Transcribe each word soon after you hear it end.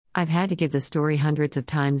I've had to give the story hundreds of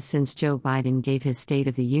times since Joe Biden gave his State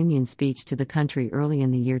of the Union speech to the country early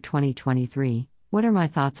in the year 2023. What are my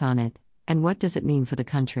thoughts on it, and what does it mean for the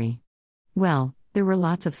country? Well, there were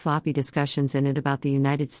lots of sloppy discussions in it about the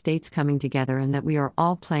United States coming together and that we are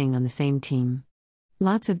all playing on the same team.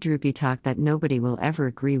 Lots of droopy talk that nobody will ever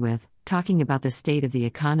agree with, talking about the state of the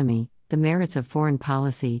economy, the merits of foreign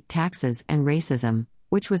policy, taxes, and racism,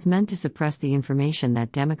 which was meant to suppress the information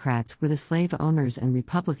that Democrats were the slave owners and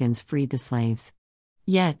Republicans freed the slaves.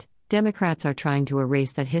 Yet, Democrats are trying to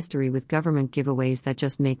erase that history with government giveaways that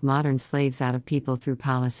just make modern slaves out of people through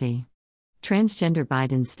policy. Transgender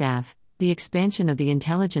Biden staff, the expansion of the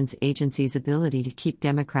intelligence agency's ability to keep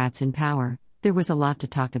Democrats in power, there was a lot to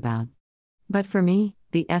talk about. But for me,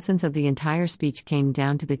 the essence of the entire speech came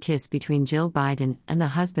down to the kiss between Jill Biden and the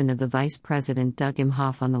husband of the Vice President Doug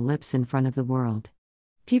Imhoff on the lips in front of the world.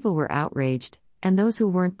 People were outraged, and those who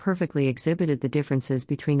weren't perfectly exhibited the differences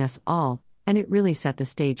between us all, and it really set the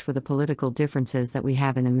stage for the political differences that we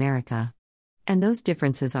have in America. And those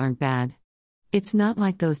differences aren't bad. It's not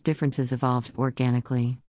like those differences evolved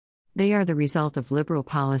organically. They are the result of liberal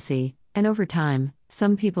policy, and over time,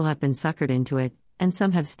 some people have been suckered into it, and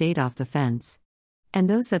some have stayed off the fence. And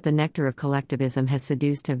those that the nectar of collectivism has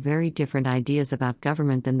seduced have very different ideas about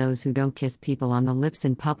government than those who don't kiss people on the lips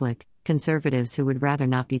in public, conservatives who would rather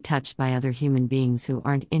not be touched by other human beings who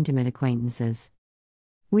aren't intimate acquaintances.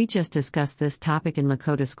 We just discussed this topic in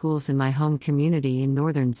Lakota schools in my home community in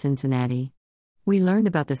northern Cincinnati. We learned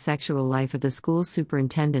about the sexual life of the school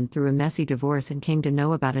superintendent through a messy divorce and came to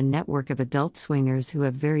know about a network of adult swingers who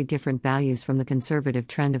have very different values from the conservative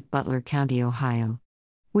trend of Butler County, Ohio.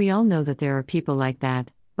 We all know that there are people like that,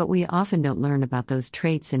 but we often don't learn about those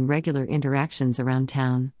traits in regular interactions around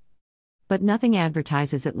town. But nothing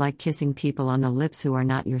advertises it like kissing people on the lips who are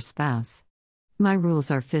not your spouse. My rules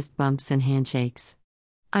are fist bumps and handshakes.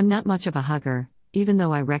 I'm not much of a hugger, even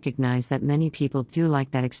though I recognize that many people do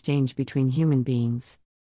like that exchange between human beings.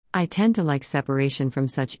 I tend to like separation from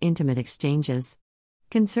such intimate exchanges.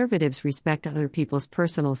 Conservatives respect other people's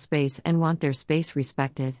personal space and want their space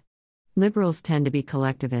respected. Liberals tend to be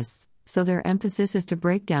collectivists, so their emphasis is to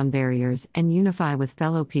break down barriers and unify with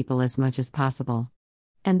fellow people as much as possible.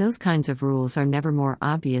 And those kinds of rules are never more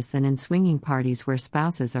obvious than in swinging parties where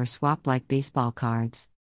spouses are swapped like baseball cards.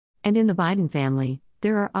 And in the Biden family,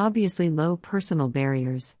 there are obviously low personal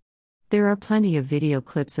barriers. There are plenty of video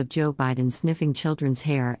clips of Joe Biden sniffing children's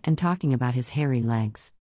hair and talking about his hairy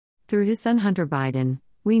legs. Through his son Hunter Biden,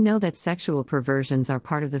 we know that sexual perversions are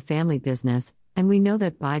part of the family business, and we know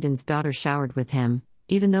that Biden's daughter showered with him,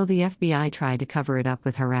 even though the FBI tried to cover it up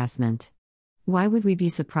with harassment. Why would we be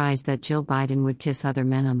surprised that Jill Biden would kiss other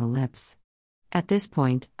men on the lips? At this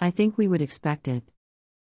point, I think we would expect it.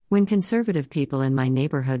 When conservative people in my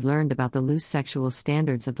neighborhood learned about the loose sexual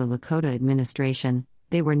standards of the Lakota administration,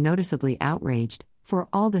 they were noticeably outraged, for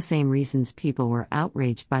all the same reasons people were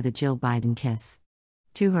outraged by the Jill Biden kiss.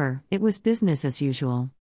 To her, it was business as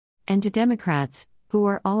usual. And to Democrats, who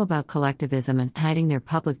are all about collectivism and hiding their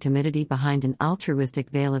public timidity behind an altruistic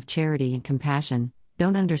veil of charity and compassion,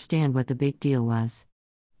 don't understand what the big deal was.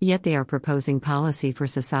 Yet they are proposing policy for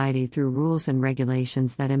society through rules and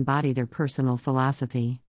regulations that embody their personal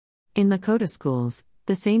philosophy. In Lakota schools,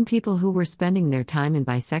 the same people who were spending their time in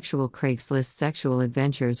bisexual Craigslist sexual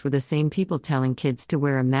adventures were the same people telling kids to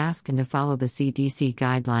wear a mask and to follow the CDC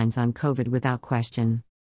guidelines on COVID without question.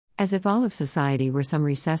 As if all of society were some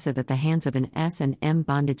recessive at the hands of an S&M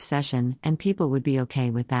bondage session, and people would be okay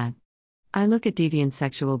with that. I look at deviant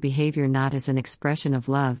sexual behavior not as an expression of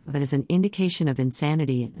love but as an indication of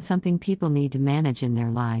insanity, something people need to manage in their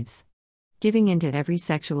lives. Giving in to every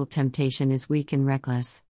sexual temptation is weak and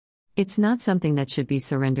reckless. It's not something that should be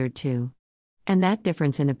surrendered to. And that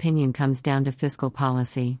difference in opinion comes down to fiscal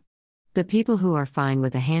policy. The people who are fine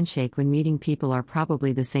with a handshake when meeting people are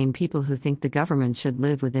probably the same people who think the government should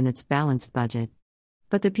live within its balanced budget.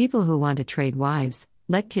 But the people who want to trade wives,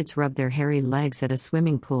 let kids rub their hairy legs at a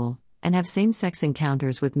swimming pool, and have same-sex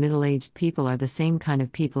encounters with middle-aged people are the same kind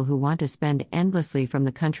of people who want to spend endlessly from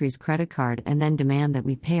the country's credit card and then demand that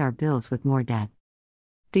we pay our bills with more debt.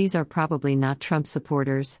 These are probably not Trump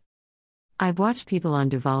supporters. I've watched people on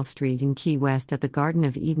Duval Street in Key West at the Garden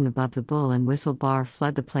of Eden above the Bull and Whistle bar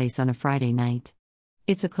flood the place on a Friday night.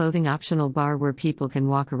 It's a clothing-optional bar where people can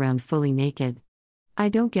walk around fully naked. I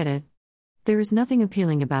don't get it. There is nothing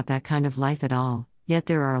appealing about that kind of life at all, yet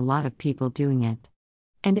there are a lot of people doing it.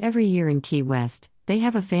 And every year in Key West, they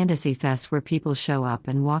have a fantasy fest where people show up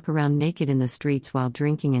and walk around naked in the streets while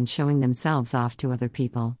drinking and showing themselves off to other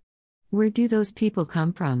people. Where do those people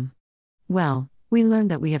come from? Well, we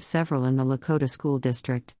learned that we have several in the Lakota School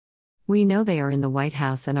District. We know they are in the White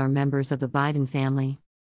House and are members of the Biden family.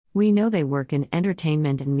 We know they work in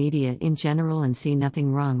entertainment and media in general and see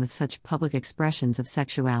nothing wrong with such public expressions of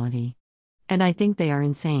sexuality. And I think they are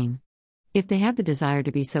insane. If they have the desire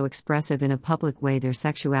to be so expressive in a public way their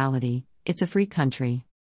sexuality, it's a free country.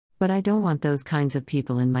 But I don't want those kinds of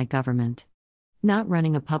people in my government. Not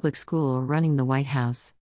running a public school or running the White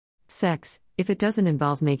House. Sex, if it doesn't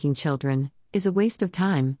involve making children, is a waste of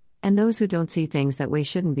time, and those who don't see things that way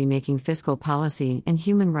shouldn't be making fiscal policy and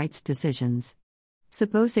human rights decisions.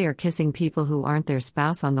 Suppose they are kissing people who aren't their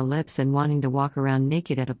spouse on the lips and wanting to walk around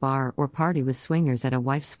naked at a bar or party with swingers at a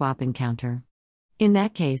wife swap encounter. In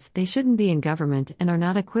that case, they shouldn't be in government and are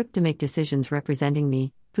not equipped to make decisions representing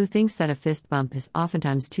me, who thinks that a fist bump is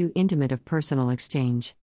oftentimes too intimate of personal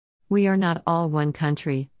exchange. We are not all one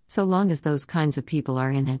country, so long as those kinds of people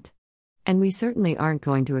are in it. And we certainly aren't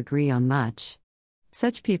going to agree on much.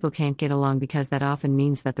 Such people can't get along because that often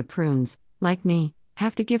means that the prunes, like me,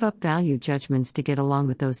 have to give up value judgments to get along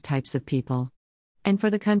with those types of people. And for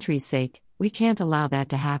the country's sake, we can't allow that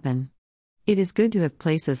to happen. It is good to have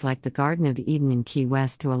places like the Garden of Eden in Key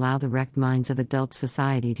West to allow the wrecked minds of adult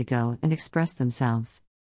society to go and express themselves.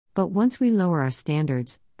 But once we lower our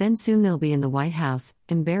standards, then soon they'll be in the White House,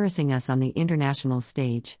 embarrassing us on the international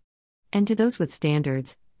stage. And to those with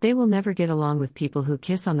standards, they will never get along with people who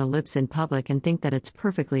kiss on the lips in public and think that it's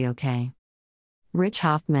perfectly okay. Rich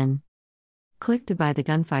Hoffman. Click to buy the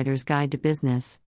Gunfighter's Guide to Business.